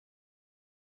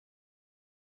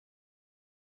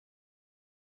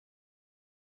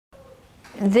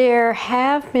There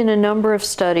have been a number of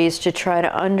studies to try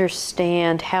to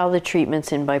understand how the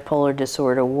treatments in bipolar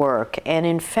disorder work. And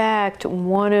in fact,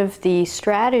 one of the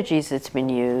strategies that's been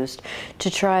used to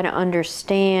try to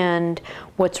understand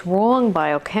what's wrong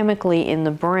biochemically in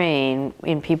the brain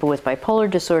in people with bipolar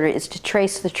disorder is to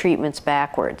trace the treatments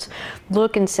backwards.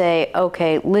 Look and say,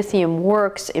 okay, lithium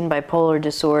works in bipolar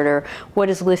disorder. What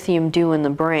does lithium do in the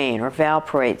brain? Or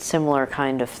Valproate, similar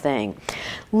kind of thing.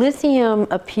 Lithium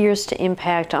appears to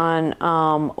impact on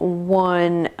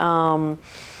one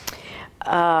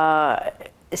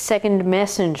second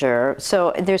messenger.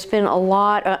 So there's been a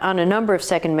lot on a number of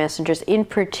second messengers. In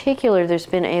particular, there's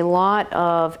been a lot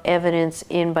of evidence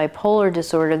in bipolar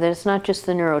disorder that it's not just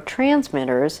the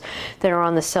neurotransmitters that are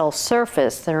on the cell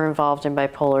surface that are involved in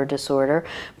bipolar disorder,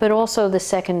 but also the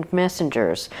second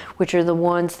messengers, which are the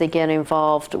ones that get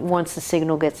involved once the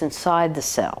signal gets inside the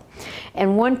cell.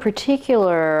 And one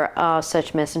particular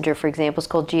such messenger, for example, is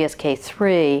called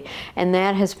GSK3, and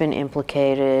that has been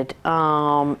implicated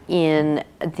in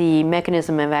the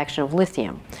mechanism of action of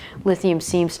lithium. Lithium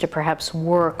seems to perhaps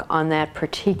work on that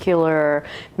particular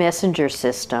messenger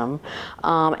system,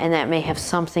 and that may have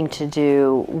something to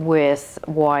do with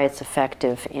why it's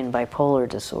effective in bipolar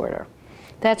disorder.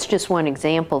 That's just one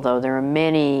example, though. There are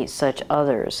many such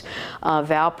others.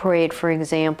 Valproate, for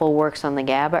example, works on the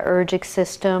GABAergic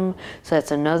system, so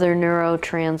that's another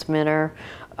neurotransmitter.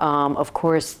 Of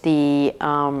course, the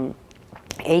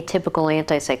atypical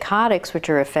antipsychotics, which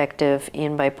are effective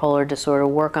in bipolar disorder,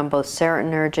 work on both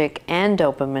serotonergic and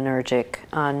dopaminergic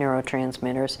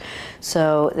neurotransmitters.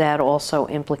 So that also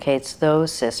implicates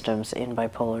those systems in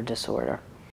bipolar disorder.